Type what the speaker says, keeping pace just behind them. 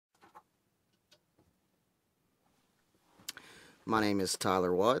My name is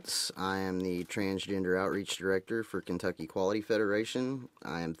Tyler Watts. I am the Transgender Outreach Director for Kentucky Equality Federation.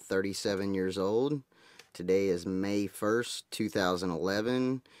 I am 37 years old. Today is May 1st,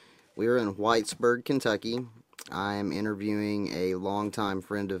 2011. We are in Whitesburg, Kentucky. I am interviewing a longtime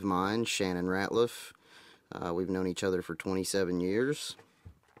friend of mine, Shannon Ratliff. We've known each other for 27 years.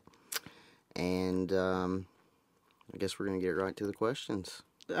 And I guess we're going to get right to the questions.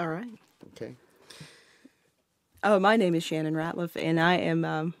 All right. Okay. Oh, my name is Shannon Ratliff, and I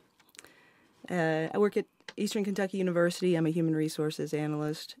am. I work at Eastern Kentucky University. I'm a human resources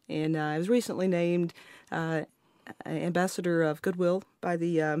analyst, and I was recently named ambassador of Goodwill by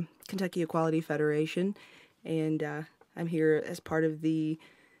the Kentucky Equality Federation, and I'm here as part of the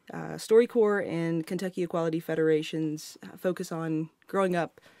StoryCorps and Kentucky Equality Federation's focus on growing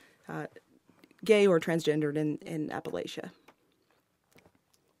up gay or transgendered in Appalachia.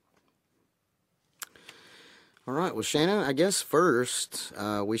 All right. Well, Shannon, I guess first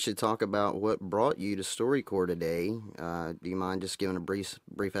we should talk about what brought you to StoryCorps today. Do you mind just giving a brief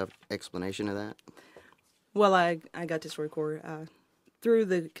explanation of that? Well, I got to StoryCorps through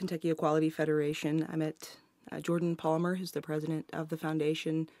the Kentucky Equality Federation. I met Jordan Palmer, who's the president of the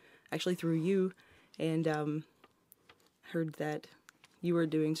foundation, actually through you, and heard that you were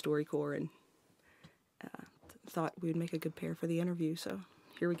doing StoryCorps and thought we would make a good pair for the interview. So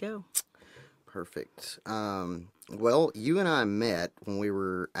here we go. Perfect. Well, you and I met when we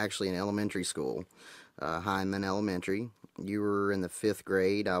were actually in elementary school, Hyman Elementary. You were in the 5th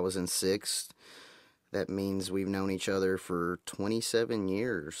grade. I was in 6th. That means we've known each other for 27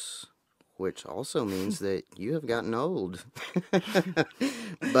 years, which also means that you have gotten old.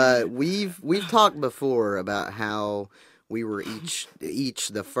 But we've talked before about how we were each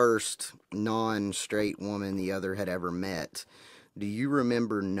the first non-straight woman the other had ever met. Do you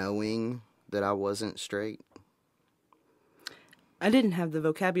remember knowing that I wasn't straight? I didn't have the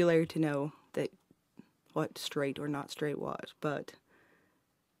vocabulary to know that what straight or not straight was, but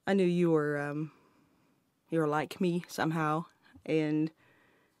I knew you were like me somehow, and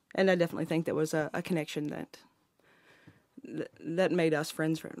I definitely think there was a connection that made us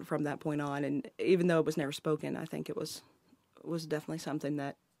friends from that point on. And even though it was never spoken, I think it was definitely something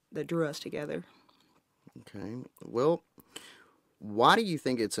that drew us together. Okay. Well, why do you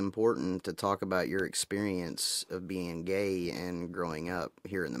think it's important to talk about your experience of being gay and growing up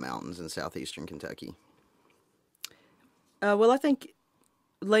here in the mountains in southeastern Kentucky? Well, I think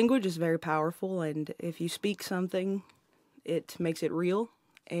language is very powerful, and if you speak something, it makes it real.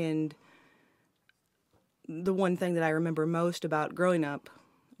 And the one thing that I remember most about growing up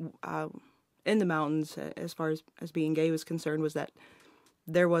in the mountains, as far as being gay was concerned, was that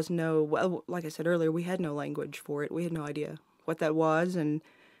there was no, well, like I said earlier, we had no language for it. We had no idea what that was, and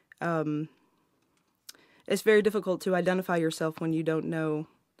it's very difficult to identify yourself when you don't know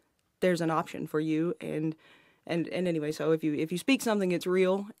there's an option for you. And anyway, so if you speak something, it's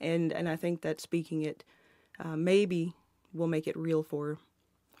real, and I think that speaking it maybe will make it real for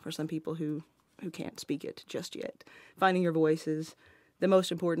some people who can't speak it just yet. Finding your voice is the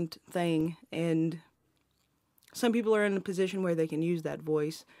most important thing, and some people are in a position where they can use that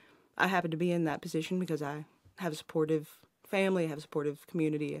voice. I happen to be in that position because I have a supportive family, I have a supportive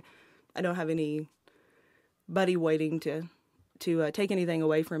community. I don't have anybody waiting to take anything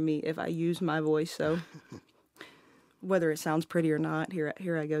away from me if I use my voice. So whether it sounds pretty or not, here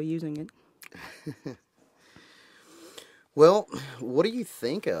I go using it. Well, what do you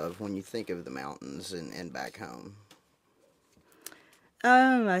think of when you think of the mountains and back home?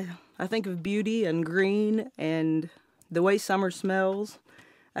 I think of beauty and green and the way summer smells.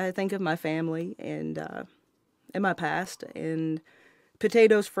 I think of my family and my past, and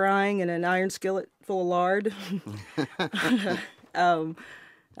potatoes frying in an iron skillet full of lard,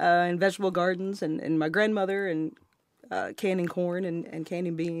 and vegetable gardens, and my grandmother, and canning corn and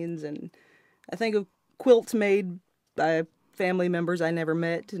canning beans. And I think of quilts made by family members I never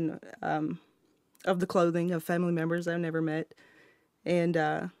met, and of the clothing of family members I've never met. And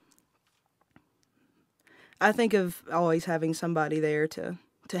I think of always having somebody there to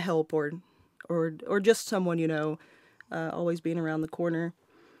help or just someone, always being around the corner.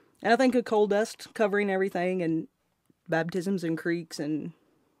 And I think of coal dust covering everything, and baptisms in creeks, and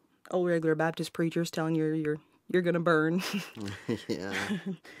old regular Baptist preachers telling you you're going to burn. Yeah.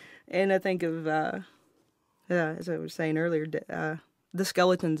 And I think of, as I was saying earlier, the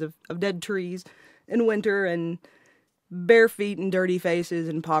skeletons of dead trees in winter, and bare feet and dirty faces,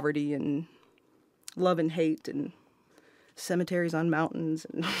 and poverty and love and hate, and cemeteries on mountains,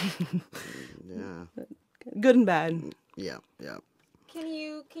 and Yeah. good and bad. Yeah. Yeah. Can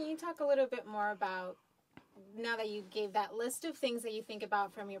you talk a little bit more about now that you gave that list of things that you think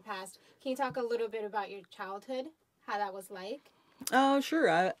about from your past, can you talk a little bit about your childhood, how that was like?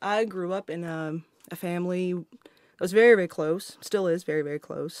 Sure. I grew up in a family that was very, very close, still is very, very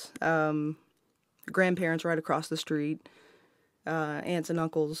close. Grandparents right across the street, aunts and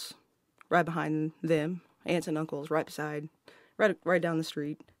uncles right behind them, aunts and uncles right beside, right down the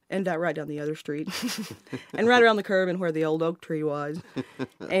street, and right down the other street, and right around the curve and where the old oak tree was.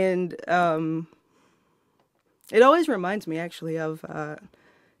 And it always reminds me, actually, of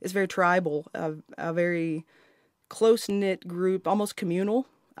it's very tribal, a very close-knit group, almost communal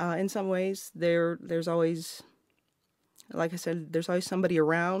in some ways. There's always, like I said, there's always somebody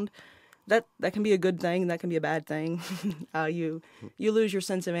around. That can be a good thing. That can be a bad thing. You lose your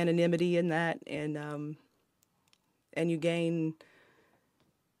sense of anonymity in that, and you gain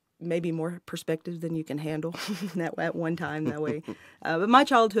maybe more perspective than you can handle at one time that way. But my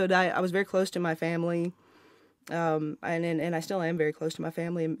childhood, I was very close to my family, and I still am very close to my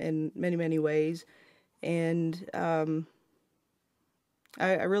family in many, many ways. And I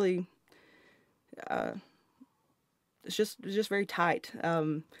really, it's just very tight.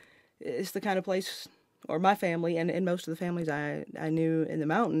 It's the kind of place, or my family, and most of the families I knew in the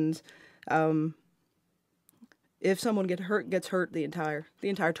mountains, if someone gets hurt, the entire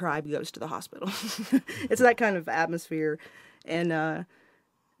tribe goes to the hospital. It's that kind of atmosphere, and that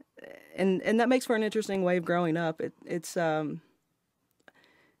makes for an interesting way of growing up. It's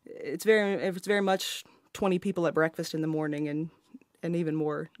very much 20 people at breakfast in the morning, and even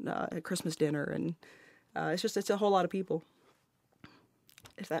more at Christmas dinner, and it's a whole lot of people.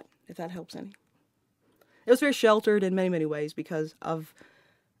 If that helps any. It was very sheltered in many, many ways because of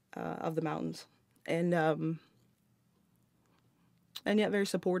the mountains, and yet very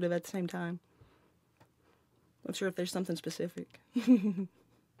supportive at the same time. I'm sure if there's something specific. And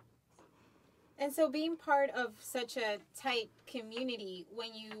so being part of such a tight community,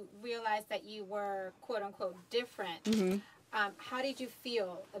 when you realized that you were, quote unquote, different, Mm-hmm. How did you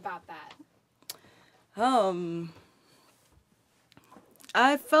feel about that?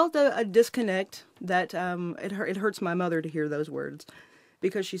 I felt a disconnect that it hurts my mother to hear those words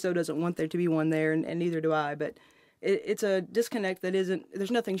because she so doesn't want there to be one there, and neither do I. But it's a disconnect that isn't.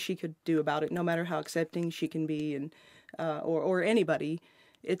 There's nothing she could do about it, no matter how accepting she can be, and or anybody.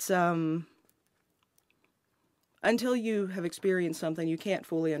 It's until you have experienced something, you can't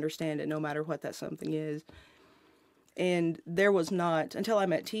fully understand it, no matter what that something is. And there was not, until I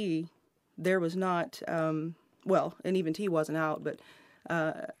met T, there was not, well, and even T wasn't out, but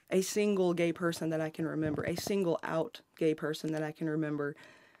a single gay person that I can remember, a single out gay person that I can remember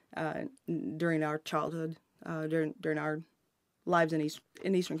during our childhood, during our lives in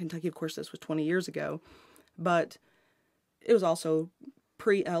Eastern Kentucky. Of course, this was 20 years ago, but it was also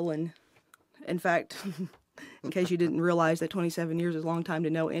pre-Ellen. In fact, in case you didn't realize that 27 years is a long time to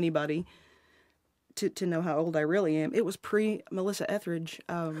know anybody, to know how old I really am, it was pre-Melissa Etheridge,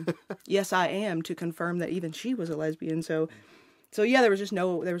 Yes, I Am, to confirm that even she was a lesbian. So yeah, there was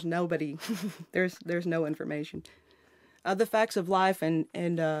nobody, there's no information. The Facts of Life and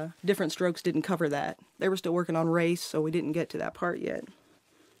Different Strokes didn't cover that. They were still working on race, so we didn't get to that part yet.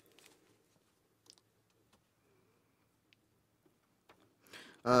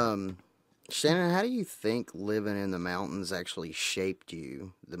 Shannon, how do you think living in the mountains actually shaped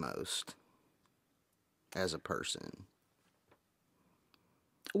you the most as a person?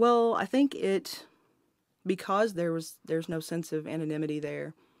 Well, I think because there's no sense of anonymity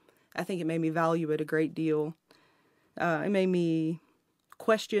there, I think it made me value it a great deal. It made me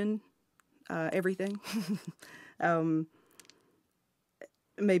question everything.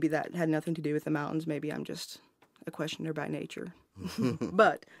 Maybe that had nothing to do with the mountains. Maybe I'm just a questioner by nature.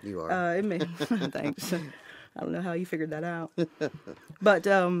 But You are. it made thanks. I don't know how you figured that out. But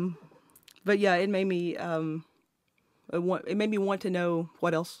yeah, it made me want to know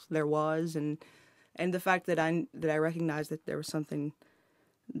what else there was, and the fact that I recognized that there was something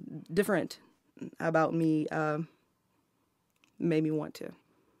different about me made me want to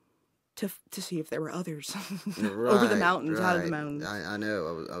see if there were others over the mountains, out of the mountains. I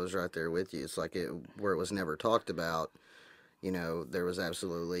know. I was right there with you. It's like where it was never talked about. There was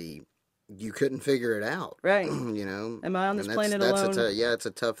absolutely, you couldn't figure it out. Right. Am I on this planet alone? It's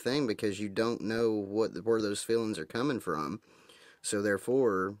a tough thing because you don't know where those feelings are coming from. So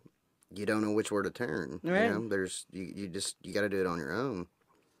therefore, you don't know which way to turn. Right. You got to do it on your own.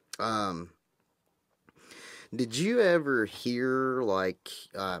 Did you ever hear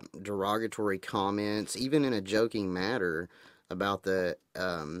derogatory comments, even in a joking matter, about the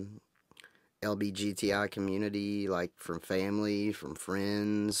LGBTI community, like from family, from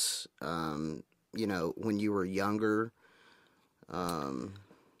friends, when you were younger?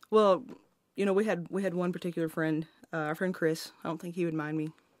 Well, we had one particular friend, our friend Chris. I don't think he would mind me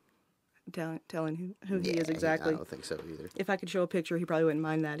telling who he is exactly. I don't think so either. If I could show a picture, he probably wouldn't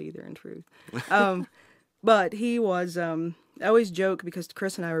mind that either, in truth. But he was, I always joke because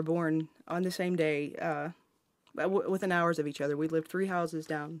Chris and I were born on the same day, within hours of each other. We lived 3 houses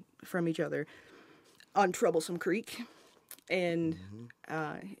down from each other on Troublesome Creek. And,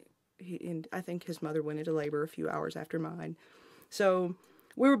 and I think his mother went into labor a few hours after mine. So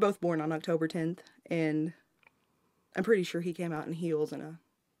we were both born on October 10th, and I'm pretty sure he came out in heels and a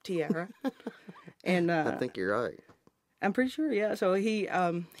tiara. And I think you're right. I'm pretty sure, yeah. So he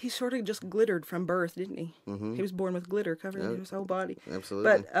sort of just glittered from birth, didn't he? Mm-hmm. He was born with glitter covering his whole body.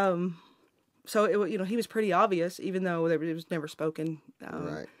 Absolutely. But so he was pretty obvious, even though it was never spoken.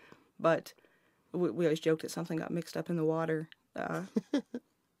 Right. But we always joked that something got mixed up in the water.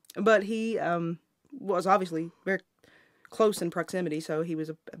 But he was obviously very close in proximity, so he was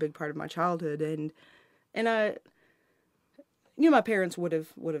a big part of my childhood, and I, my parents would have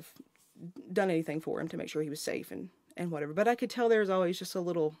done anything for him to make sure he was safe and whatever. But I could tell there was always just a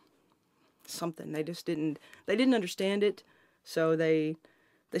little something. They didn't understand it, so they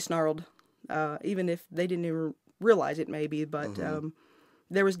snarled, even if they didn't even realize it maybe. But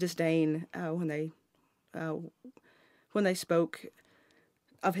there was disdain when they spoke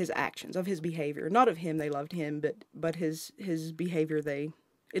of his actions, of his behavior. Not of him, they loved him, but his behavior,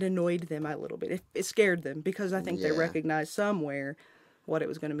 it annoyed them a little bit. It scared them because I think they recognized somewhere what it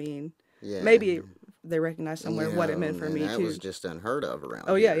was going to mean. Yeah. Maybe they recognized somewhere what it meant for me, that too. was just unheard of around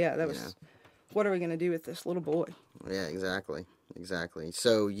Oh, here, yeah, that was, what are we going to do with this little boy? Yeah, exactly.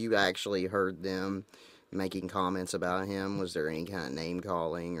 So you actually heard them making comments about him. Was there any kind of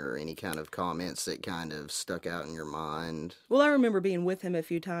name-calling or any kind of comments that kind of stuck out in your mind? Well, I remember being with him a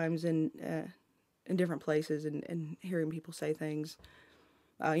few times in different places and hearing people say things,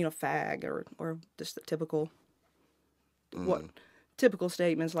 fag or just the typical, typical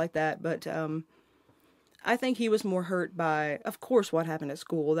statements like that. But I think he was more hurt by, of course, what happened at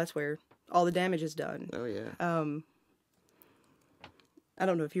school. That's where all the damage is done. Oh, yeah. I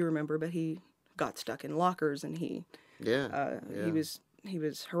don't know if you remember, but he got stuck in lockers and he was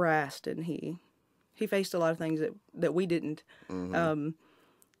harassed and he faced a lot of things that we didn't,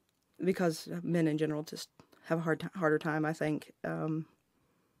 because men in general just have a harder time, I think.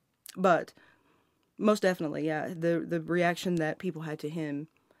 But most definitely, yeah, the reaction that people had to him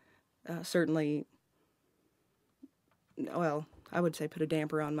certainly, well, I would say put a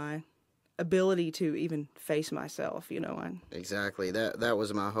damper on my ability to even face myself, Exactly. That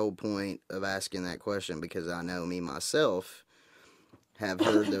was my whole point of asking that question, because I know me myself have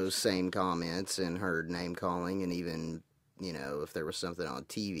heard those same comments and heard name calling, and even, if there was something on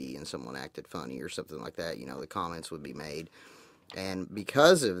TV and someone acted funny or something like that, the comments would be made. And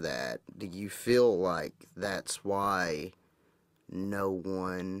because of that, do you feel like that's why no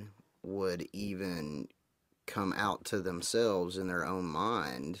one would even come out to themselves in their own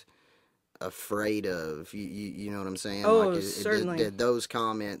mind afraid of, you know what I'm saying? Oh, certainly. Did those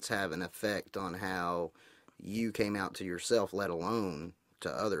comments have an effect on how you came out to yourself, let alone to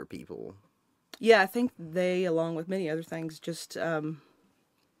other people? Yeah, I think they, along with many other things, just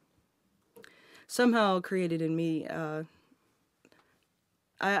somehow created in me,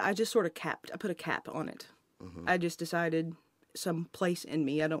 I just sort of I put a cap on it. Mm-hmm. I just decided some place in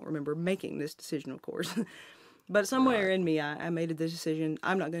me, I don't remember making this decision, of course, but somewhere in me, I made the decision,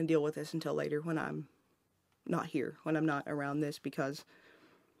 I'm not going to deal with this until later when I'm not here, when I'm not around this, because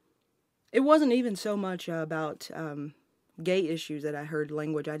it wasn't even so much about gay issues that I heard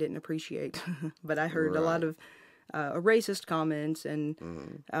language I didn't appreciate, but I heard a lot of racist comments,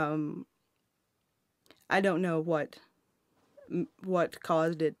 and I don't know what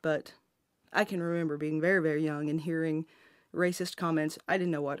caused it, but I can remember being very, very young and hearing racist comments. I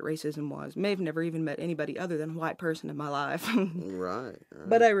didn't know what racism was. May have never even met anybody other than a white person in my life. Right.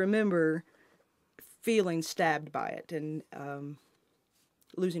 But I remember feeling stabbed by it and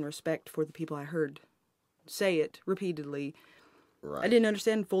losing respect for the people I heard say it repeatedly. Right. I didn't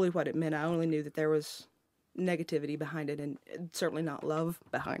understand fully what it meant. I only knew that there was negativity behind it and certainly not love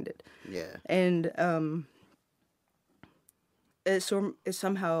behind it. Yeah. And it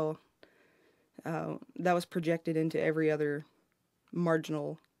somehow that was projected into every other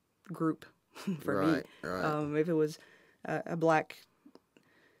marginal group for me. Right. If it was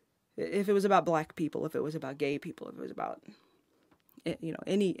if it was about black people, if it was about gay people, if it was about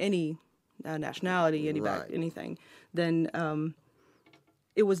any nationality, anything, then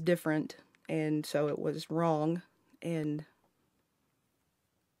it was different, and so it was wrong, and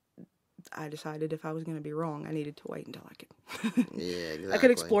I decided if I was going to be wrong, I needed to wait until I could. Yeah, exactly. I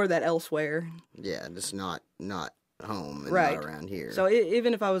could explore that elsewhere. Yeah, just not home and Right. not around here. So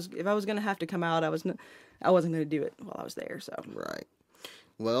even if I was going to have to come out, I wasn't going to do it while I was there. So Right.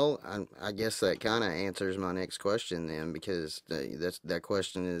 Well, I guess that kind of answers my next question then, because that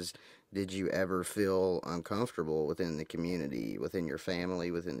question is, did you ever feel uncomfortable within the community, within your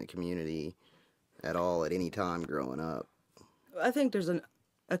family, within the community at all at any time growing up? I think there's a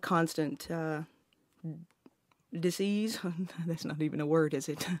constant disease. That's not even a word, is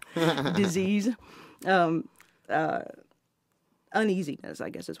it? Disease. Uneasiness, I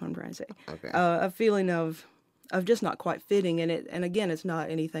guess is what I'm trying to say. Okay. A feeling of just not quite fitting in it. And again, it's not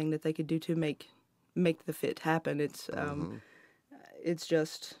anything that they could do to make the fit happen. It's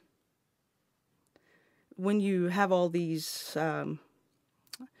just when you have all these I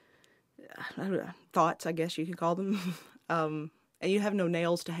don't know, thoughts, I guess you could call them, and you have no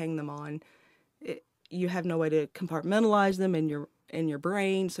nails to hang them on. You have no way to compartmentalize them in your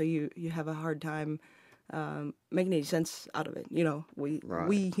brain, so you have a hard time making any sense out of it. You know,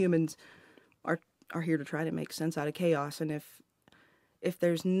 we humans are here to try to make sense out of chaos, and if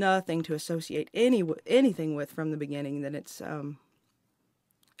there's nothing to associate anything with from the beginning, then it's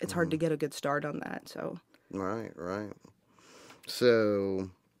hard to get a good start on that. So Right. So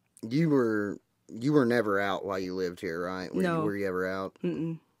you were never out while you lived here, right? No. Were you ever out?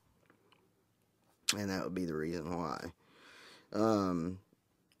 Mm-mm. And that would be the reason why.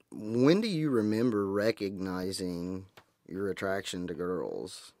 When do you remember recognizing your attraction to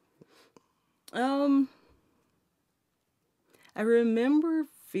girls? I remember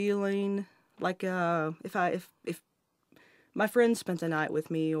feeling like if my friends spent the night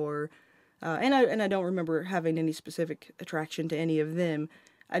with me, or and I don't remember having any specific attraction to any of them.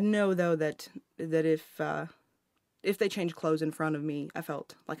 I know though that if they changed clothes in front of me, I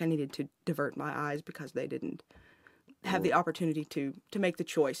felt like I needed to divert my eyes because they didn't have the opportunity to make the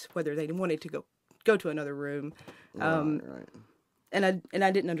choice whether they wanted to go to another room. Right. And I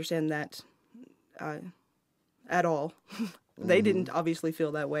didn't understand that at all. They didn't obviously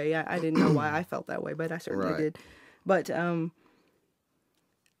feel that way. I didn't know why I felt that way, but I certainly did. But I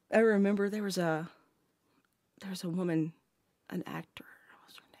remember there was a woman, an actor. What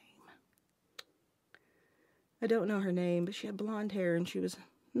was her name? I don't know her name, but she had blonde hair, and she was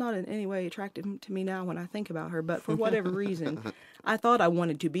not in any way attractive to me now when I think about her. But for whatever reason, I thought I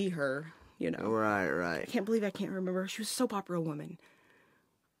wanted to be her. You know. Right. I can't believe I can't remember. She was a soap opera woman.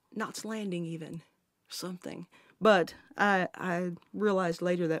 Knots Landing, even. Something. But I realized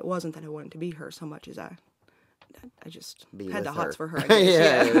later that it wasn't that I wanted to be her so much as I just had the hots for her. I guess.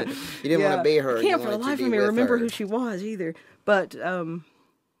 Yeah. You didn't want to be her. I can't for the life of me remember who she was either. But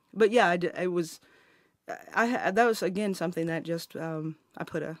yeah, it was. That was again something that just I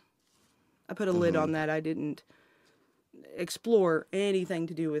put a lid on that. I didn't explore anything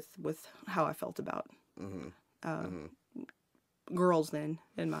to do with how I felt about girls then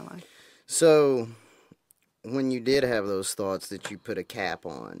in my life. So, when you did have those thoughts that you put a cap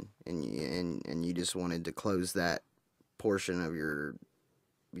on, and you just wanted to close that portion of your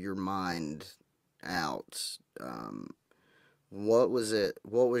mind out, what was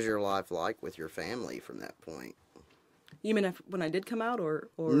your life like with your family from that point? You mean when I did come out, or?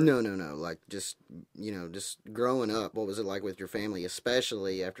 No. Like just growing up, what was it like with your family,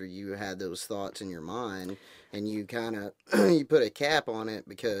 especially after you had those thoughts in your mind and you kind of you put a cap on it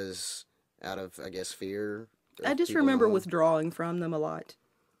because out of, I guess, fear. I just remember withdrawing from them a lot.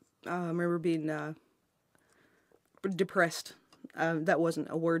 I remember being depressed. That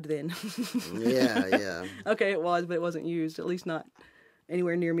wasn't a word then. Yeah. Okay, it was, but it wasn't used, at least not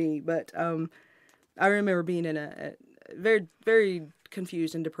anywhere near me. But I remember being in a very, very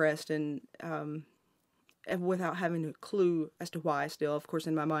confused and depressed, and without having a clue as to why still. Of course,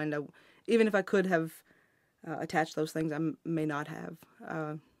 in my mind, even if I could have attached those things, I may not have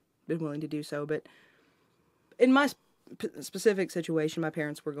been willing to do so. But in my specific situation, my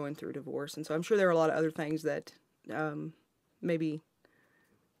parents were going through a divorce, and so I'm sure there are a lot of other things that maybe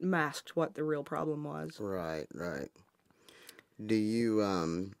masked what the real problem was. Right. Do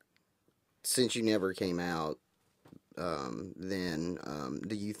you, since you never came out, then,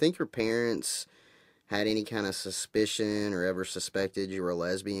 do you think your parents had any kind of suspicion or ever suspected you were a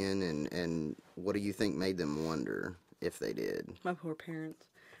lesbian, and what do you think made them wonder if they did? My poor parents.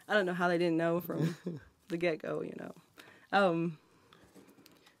 I don't know how they didn't know from the get-go, you know.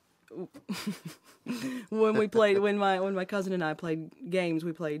 When my cousin and I played games,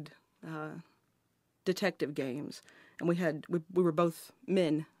 we played detective games, and we were both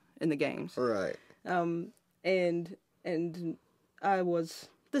men in the games. Right. And I was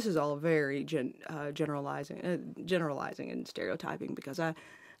this is all very generalizing and stereotyping, because I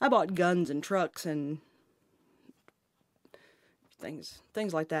bought guns and trucks and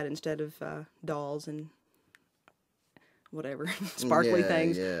things like that instead of dolls and whatever sparkly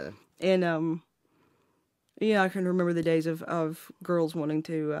things. Yeah. And I can remember the days of girls wanting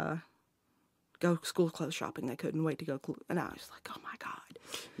to go school clothes shopping. They couldn't wait to go, and I was like, oh my God,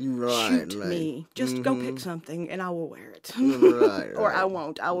 shoot me. Just go pick something and I will wear it. Right. Or I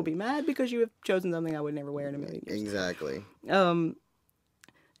won't. I will be mad because you have chosen something I would never wear in a million years. Exactly.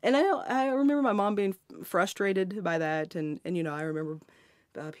 And I remember my mom being frustrated by that, and I remember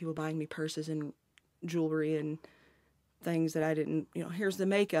people buying me purses and jewelry and things that I didn't, here's the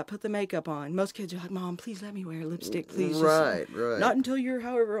makeup, put the makeup on. Most kids are like, Mom, please let me wear lipstick, please. Right. Not until you're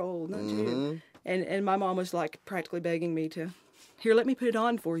however old. Not until you. And my mom was like practically begging me to, here, let me put it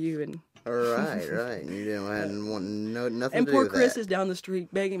on for you. And right. You didn't want nothing and to do poor with Chris that. is down the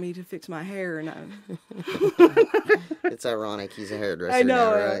street begging me to fix my hair, and It's ironic. He's a hairdresser. I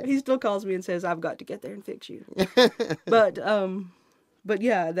know. Now, right? He still calls me and says, I've got to get there and fix you. But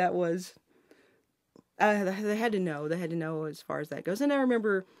yeah, that was. They had to know. They had to know as far as that goes. And I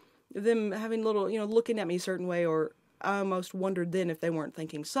remember them having little, looking at me a certain way, or I almost wondered then if they weren't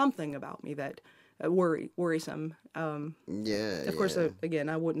thinking something about me that worrisome. Of course, again,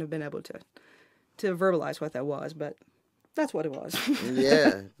 I wouldn't have been able to verbalize what that was, but that's what it was.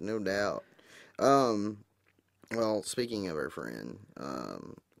 Yeah, no doubt. Well, speaking of our friend,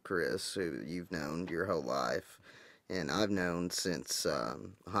 Chris, who you've known your whole life, and I've known since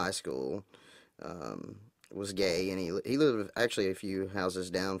high school, was gay, and he lived actually a few houses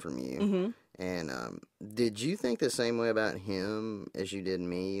down from you. Mm-hmm. And did you think the same way about him as you did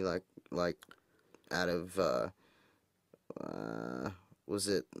me? Like out of was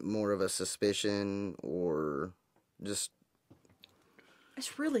it more of a suspicion or just?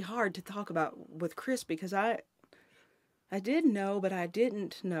 It's really hard to talk about with Chris because I did know, but I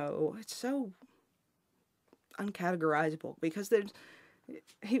didn't know. It's so uncategorizable because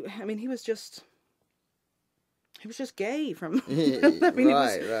he was just gay from.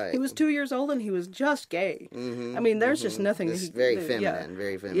 Right. He was 2 years old and he was just gay. I mean, there's just nothing. It's very feminine,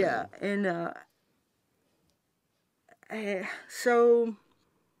 very feminine. Yeah, and so.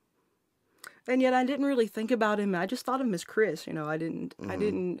 And yet I didn't really think about him. I just thought of him as Chris, I didn't,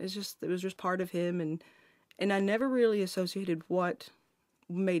 it was just part of him. And I never really associated what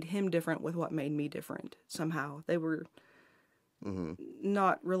made him different with what made me different somehow. They were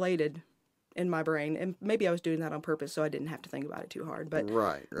not related in my brain. And maybe I was doing that on purpose so I didn't have to think about it too hard. But,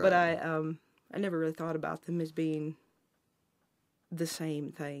 right. But I never really thought about them as being the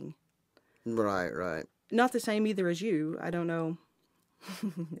same thing. Right. Not the same either as you. I don't know.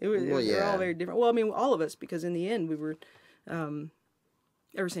 We're all very different. Well, I mean, all of us, because in the end, we were,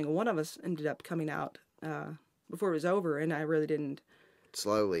 every single one of us ended up coming out before it was over, and I really didn't.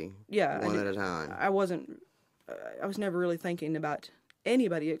 Slowly. Yeah. One at a time. I was never really thinking about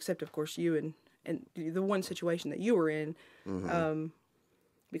anybody except, of course, you and the one situation that you were in,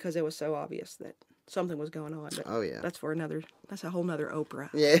 because it was so obvious that something was going on. But that's a whole nother Oprah.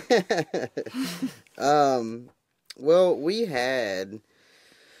 Yeah. Well, we had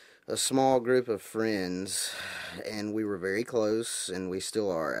a small group of friends, and we were very close, and we still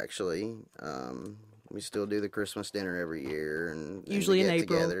are, actually. We still do the Christmas dinner every year, and usually in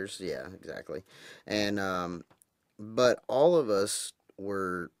April. Get-togethers. Yeah, exactly. And but all of us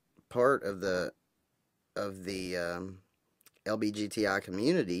were part of the LGBTI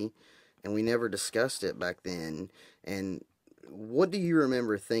community, and we never discussed it back then. And what do you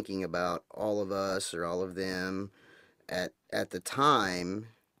remember thinking about all of us or all of them at the time,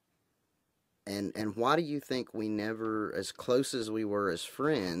 and why do you think we never, as close as we were as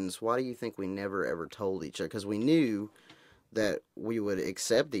friends, why do you think we never ever told each other? Because we knew that we would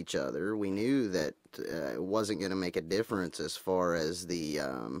accept each other. We knew that it wasn't going to make a difference as far as the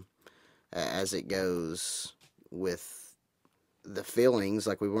as it goes with the feelings.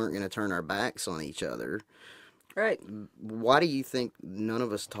 Like, we weren't going to turn our backs on each other. Right. Why do you think none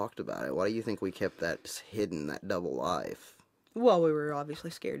of us talked about it? Why do you think we kept that hidden, that double life? Well, we were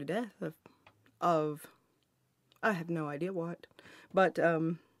obviously scared to death of I have no idea what. But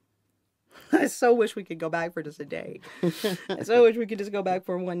I so wish we could go back for just a day. I so wish we could just go back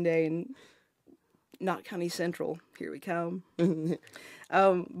for one day and not County Central. Here we come.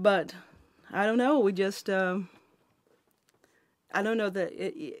 But I don't know. We just I don't know that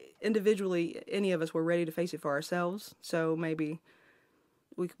individually any of us were ready to face it for ourselves. So maybe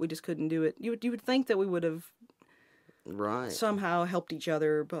we just couldn't do it. You would think that we would have somehow helped each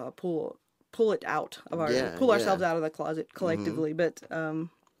other pull it out of pull ourselves out of the closet collectively. But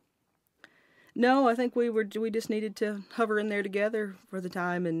No, I think we just needed to hover in there together for the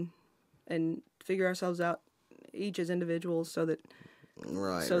time and figure ourselves out each as individuals so that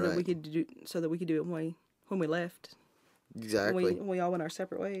Right, that we could do it when we left. Exactly. When we all went our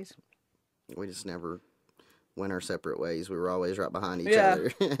separate ways. We just never went our separate ways. We were always right behind each Yeah,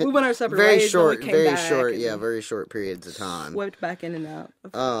 other. we went our separate very ways. short, then we came very back short, and yeah, very short periods of time. Swept back in and out.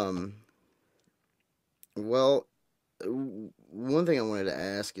 Well, one thing I wanted to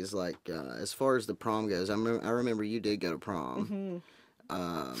ask is like, as far as the prom goes, I remember you did go to prom,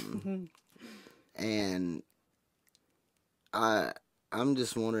 and I'm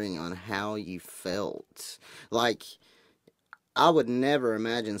just wondering on how you felt. Like, I would never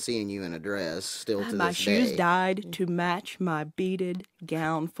imagine seeing you in a dress still to My this shoes day. dyed to match my beaded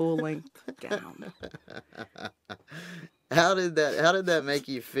gown, full length gown. How did that make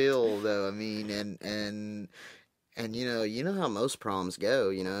you feel though? I mean, and you know how most proms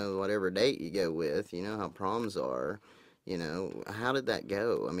go, whatever date you go with, you know how proms are, how did that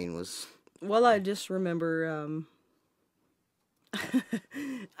go? I mean, Well, I just remember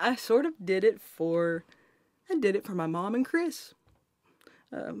I sort of did it for my mom and Chris,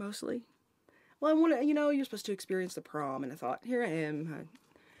 mostly. Well, I want to, you're supposed to experience the prom, and I thought, here I am.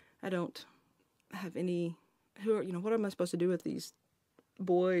 I don't have any. What am I supposed to do with these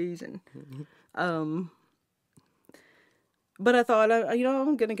boys? And, but I thought,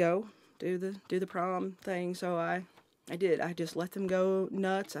 I'm gonna go do the prom thing. So I did. I just let them go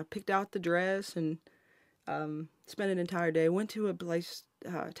nuts. I picked out the dress and spent an entire day. Went to a place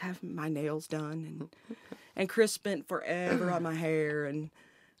to have my nails done, and Chris spent forever on my hair, and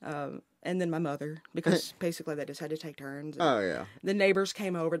then my mother, because basically they just had to take turns. Oh yeah. The neighbors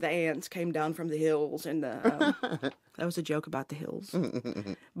came over. The aunts came down from the hills, and that was a joke about the hills.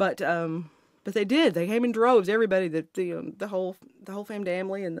 But they did. They came in droves. Everybody, the whole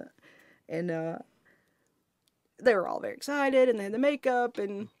family, and they were all very excited, and they had the makeup,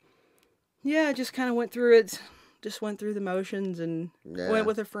 and yeah, just kind of went through it. Just went through the motions, and went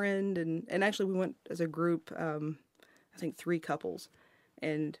with a friend, and actually we went as a group. I think 3 couples,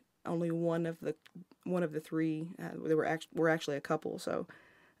 and only one of the 3 were actually a couple. So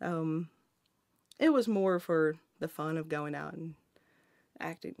it was more for the fun of going out and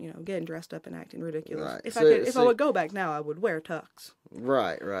acting, getting dressed up and acting ridiculous. Right. If I would go back now, I would wear tux.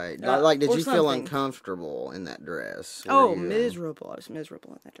 Right. Like, did or you feel something. uncomfortable in that dress? Miserable. I was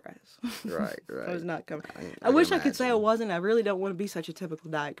miserable in that dress. Right. I was not comfortable. I wish I could imagine. say I wasn't. I really don't want to be such a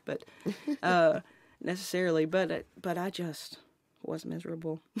typical dyke, but necessarily. But I just was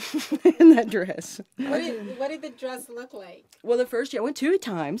miserable in that dress. What did the dress look like? Well, the first year I went 2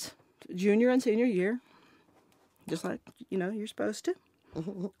 times, junior and senior year, just like you're supposed to.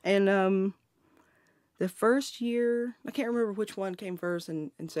 And the first year, I can't remember which one came first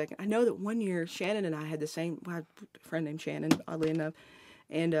and second. I know that one year Shannon and I had the same. I had a friend named Shannon, oddly enough,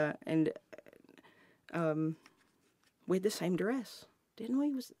 and we had the same dress, didn't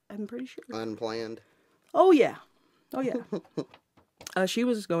we? I'm pretty sure. Unplanned. Oh yeah. She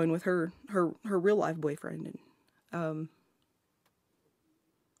was going with her real life boyfriend, and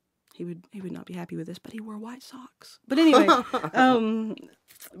he would not be happy with this, but he wore white socks. But anyway,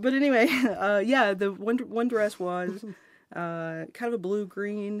 yeah, the one dress was kind of a blue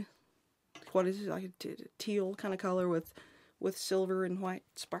green. What is it, like a teal kind of color with silver and white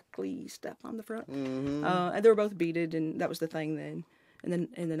sparkly stuff on the front. Mm-hmm. And they were both beaded, and that was the thing then. And then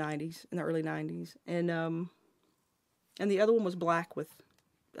in the early 90s, and the other one was black with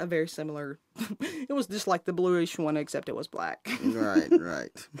a very similar. It was just like the bluish one, except it was black.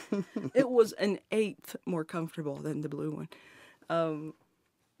 Right. It was an eighth more comfortable than the blue one.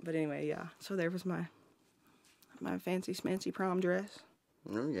 But anyway, yeah. So there was my fancy smancy prom dress.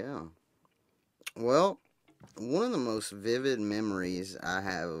 Oh yeah. Well, one of the most vivid memories I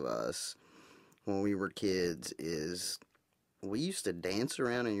have of us when we were kids is we used to dance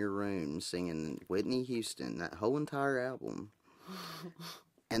around in your room singing Whitney Houston, that whole entire album,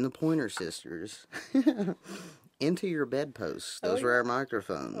 and the Pointer Sisters, into your bedposts. Those were our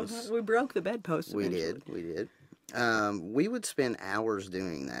microphones. We broke the bedpost. We did. We would spend hours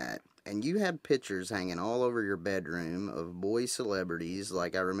doing that. And you had pictures hanging all over your bedroom of boy celebrities,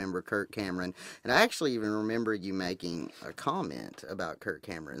 like I remember Kirk Cameron. And I actually even remember you making a comment about Kirk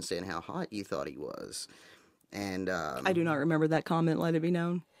Cameron, saying how hot you thought he was. And I do not remember that comment, let it be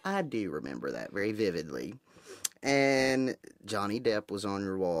known. I do remember that very vividly. And Johnny Depp was on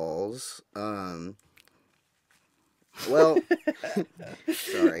your walls. Well,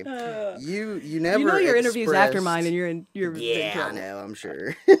 sorry. You never. You know your interview's after expressed- mine, and you're in big Yeah, I trouble. know. I'm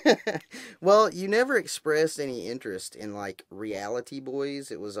sure. Well, you never expressed any interest in like reality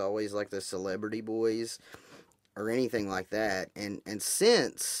boys. It was always like the celebrity boys or anything like that. And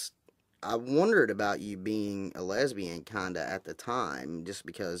since I wondered about you being a lesbian kind of at the time, just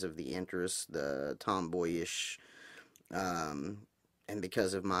because of the interest, the tomboyish, and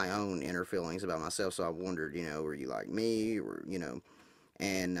because of my own inner feelings about myself. So I wondered, were you like me, or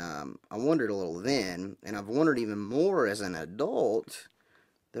and I wondered a little then, and I've wondered even more as an adult.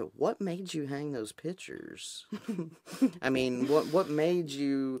 That what made you hang those pictures? I mean, what made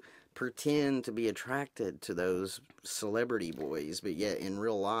you pretend to be attracted to those celebrity boys, but yet in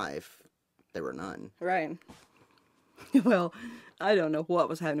real life, there were none? Right. Well, I don't know what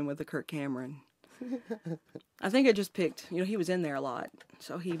was happening with the Kirk Cameron. I think I just picked, he was in there a lot,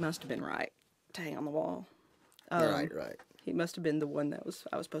 so he must have been right to hang on the wall. Right. He must have been the one I was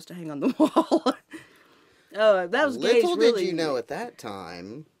supposed to hang on the wall. That was Little really, did you know at that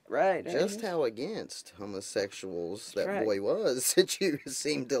time, right? just how against homosexuals that right. boy was that you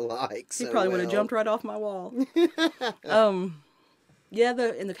seemed to like. He So probably would have well. jumped right off my wall. Yeah,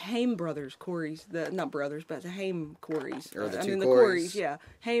 the Haim brothers, Corey's, not brothers, but the Haim Coreys. Or the two the Coreys. Coreys, yeah.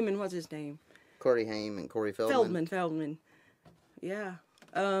 Haim and what's his name? Corey Haim and Corey Feldman. Feldman. Yeah.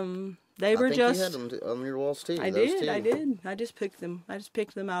 They I were think just. you had them on your walls too. I those did. two. I did. I just picked them. I just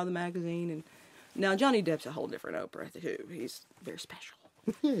picked them out of the magazine, and now Johnny Depp's a whole different Oprah too. He's very special.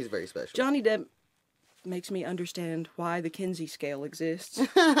 He's very special. Johnny Depp makes me understand why the Kinsey scale exists.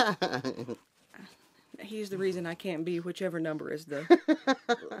 He's the reason I can't be whichever number is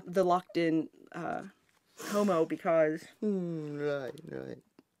the locked in homo because Right.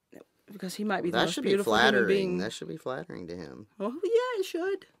 he might be the That most should be beautiful human flattering. being. That should be flattering to him. Oh yeah, it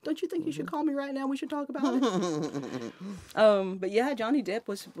should. Don't you think you should call me right now? We should talk about it. But yeah, Johnny Depp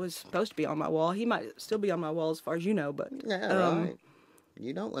was supposed to be on my wall. He might still be on my wall as far as you know, but Yeah, right.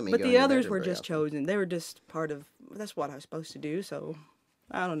 You don't let me. but go the into others that were very just often. chosen. They were just part of. That's what I was supposed to do. So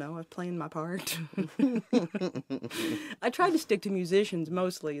I don't know. I was playing my part. I tried to stick to musicians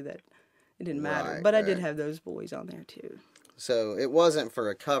mostly. That it didn't matter, Right, but I did right. have those boys on there too. So it wasn't for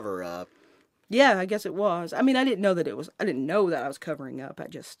a cover up. Yeah, I guess it was. I mean, I didn't know that it was. I didn't know that I was covering up.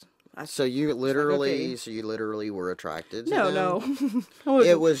 So you literally, okay. were attracted to No, them? no.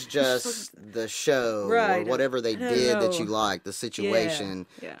 It was just the show Right. or whatever they I don't did that know. you liked. The situation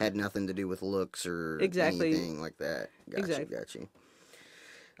Yeah. had nothing to do with looks or Exactly. anything like that. Exactly. Got you.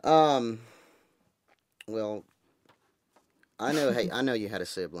 Well, I know. Hey, I know you had a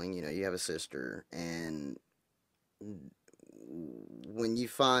sibling. You have a sister, and when you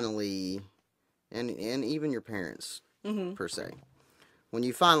finally, and even your parents per se, when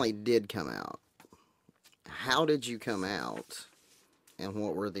you finally did come out, how did you come out, and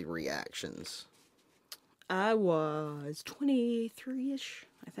what were the reactions? I was 23-ish,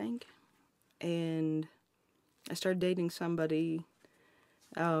 I think, and I started dating somebody,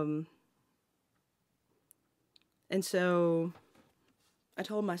 and so I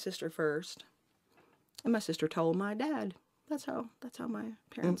told my sister first, and my sister told my dad. That's how my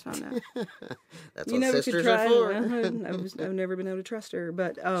parents found out. That's You what never sisters could try. are for. I've never been able to trust her,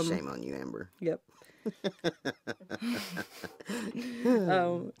 but Shame on you, Amber. Yep.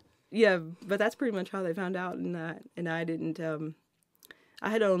 Yeah, but that's pretty much how they found out, and I didn't.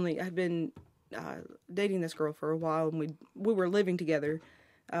 I'd been dating this girl for a while, and we were living together,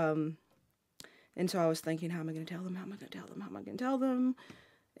 and so I was thinking, how am I going to tell them? How am I going to tell them? How am I going to tell them?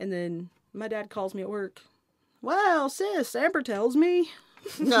 And then my dad calls me at work. Well, sis, Amber tells me.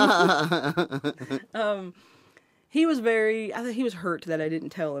 He was I think he was hurt that I didn't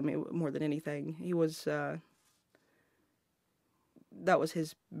tell him more than anything. He was, that was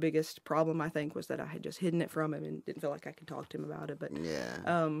his biggest problem, I think, was that I had just hidden it from him and didn't feel like I could talk to him about it. But Yeah.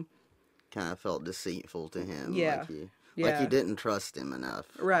 Kind of felt deceitful to him. Yeah. Like you didn't trust him enough.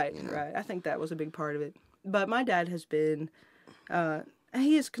 Right. I think that was a big part of it. But my dad has been,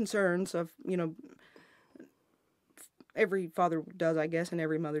 he has concerns of, every father does, I guess, and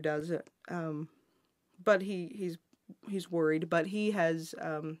every mother does. But he's worried. But he has,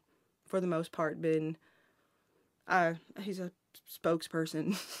 for the most part, been. He's a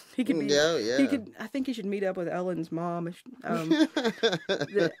spokesperson. He could be. Yeah. He could. I think he should meet up with Ellen's mom.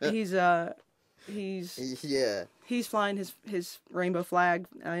 He's Yeah. He's flying his rainbow flag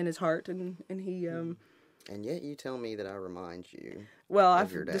in his heart, and he. And yet you tell me that I remind you. Well, of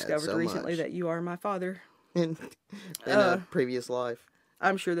I've your dad discovered so recently much. that you are my father. In a previous life.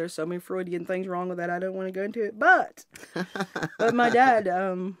 I'm sure there's so many Freudian things wrong with that. I don't want to go into it, but my dad,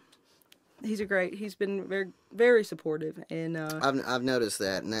 He's been very, very supportive, and I've noticed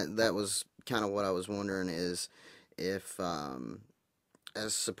that, and that was kind of what I was wondering is if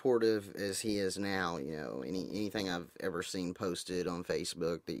as supportive as he is now, anything I've ever seen posted on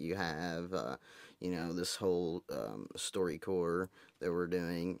Facebook that you have, this whole StoryCorps that we're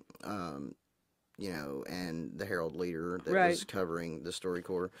doing, and the Herald Leader that was covering the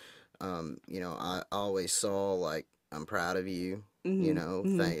StoryCorps, I always saw, like, I'm proud of you.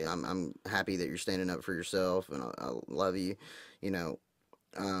 I'm happy that you're standing up for yourself, and I love you.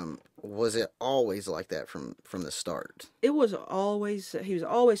 Was it always like that from the start? It was always. He was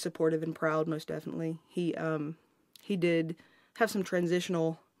always supportive and proud. Most definitely, he did have some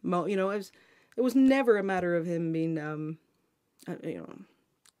transitional. It was never a matter of him being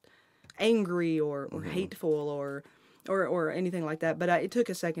angry or hateful or anything like that. But it took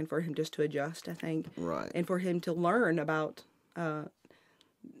a second for him just to adjust, I think. Right. And for him to learn about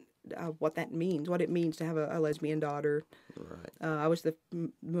what that means, what it means to have a lesbian daughter. Right. I was the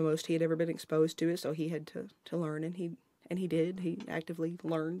most he had ever been exposed to it, so he had to learn, and he did. He actively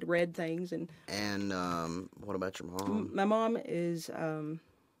learned, read things, and. And what about your mom? My mom is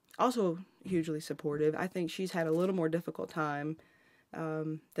also hugely supportive. I think she's had a little more difficult time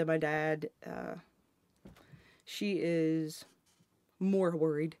than my dad. She is more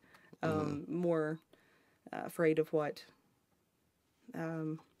worried, more afraid of what.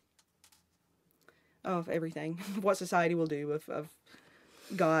 Of everything, what society will do, of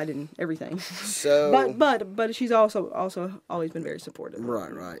God and everything. So, but she's also always been very supportive.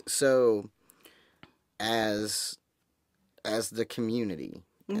 Right. So, as the community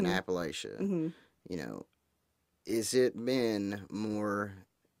in Appalachia, is it been more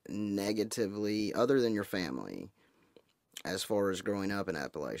negatively, other than your family, as far as growing up in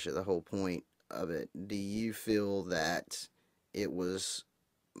Appalachia, the whole point of it? Do you feel that it was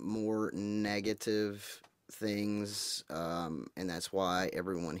more negative things, and that's why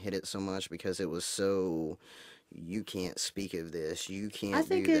everyone hit it so much, because it was so, you can't speak of this, you can't I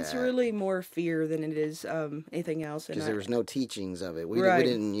think do it's that. Really more fear than it is anything else. Because there was no teachings of it. We Right.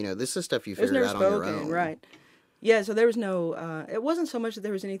 didn't, this is stuff you figured out on your own. Right. Yeah, so there was no, it wasn't so much that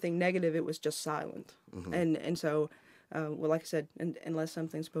there was anything negative, it was just silent. And so, well, like I said, unless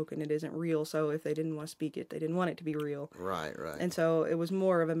something's spoken, it isn't real. So if they didn't want to speak it, they didn't want it to be real. Right. And so it was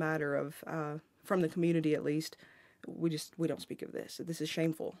more of a matter of, from the community at least, we don't speak of this. This is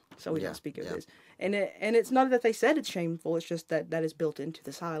shameful, so we don't speak of this. And it's not that they said it's shameful. It's just that is built into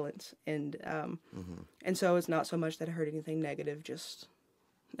the silence. And and so it's not so much that I heard anything negative, just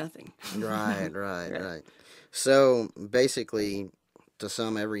nothing. Right. So basically, to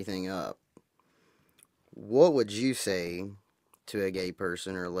sum everything up, what would you say to a gay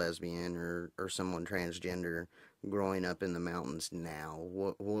person or a lesbian or someone transgender growing up in the mountains now?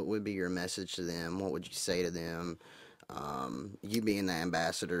 What would be your message to them? What would you say to them? You being the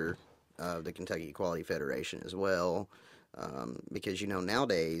ambassador of the Kentucky Equality Federation as well, because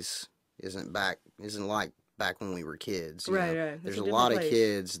nowadays isn't like back when we were kids. Right. There's a lot of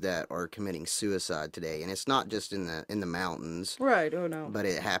kids that are committing suicide today, and it's not just in the mountains. Right. Oh no. But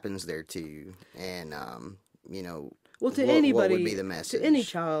it happens there too, and well, to anybody, what would be the message to any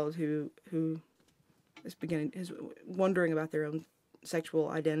child who is wondering about their own sexual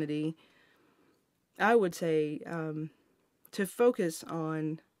identity? I would say to focus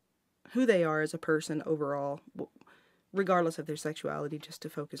on who they are as a person overall, regardless of their sexuality. Just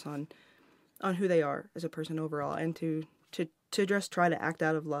to focus on who they are as a person overall, and to just try to act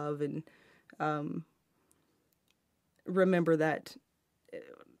out of love, and remember that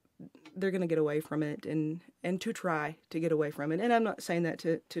they're going to get away from it, and to try to get away from it. And I'm not saying that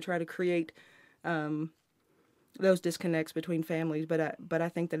to try to create those disconnects between families, but I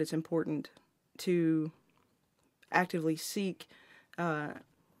think that it's important to actively seek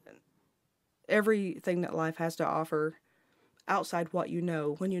everything that life has to offer outside what you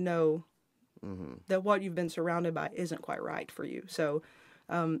know, when you know that what you've been surrounded by isn't quite right for you. So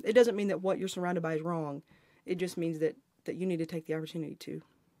it doesn't mean that what you're surrounded by is wrong. It just means that you need to take the opportunity to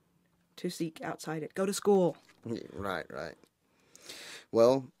seek outside it. Go to school. Right.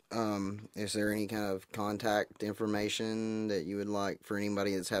 Well, is there any kind of contact information that you would like for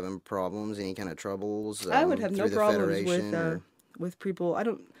anybody that's having problems, any kind of troubles? I would have no problems with people.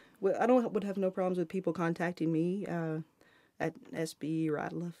 Would have no problems with people contacting me at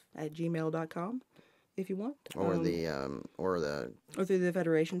sbratliff@gmail.com if you want. Or or through the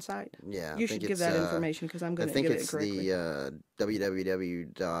Federation site. Yeah. You should give that information, because I'm going to give it correctly. I think it's the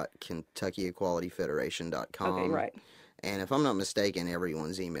www.KentuckyEqualityFederation.com. Okay, right. And if I'm not mistaken,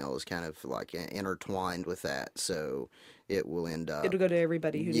 everyone's email is kind of like intertwined with that, so it will end up. It'll go to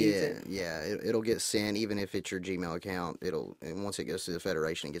everybody who needs it. Yeah, it'll get sent, even if it's your Gmail account. And once it goes to the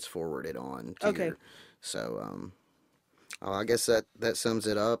Federation, it gets forwarded on to Okay. So, I guess that sums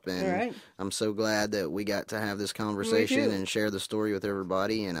it up, and All right. I'm so glad that we got to have this conversation and share the story with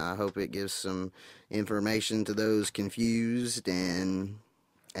everybody, and I hope it gives some information to those confused, and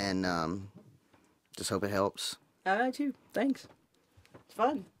just hope it helps. I too. Thanks. It's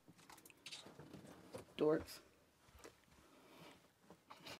fun. Dorks.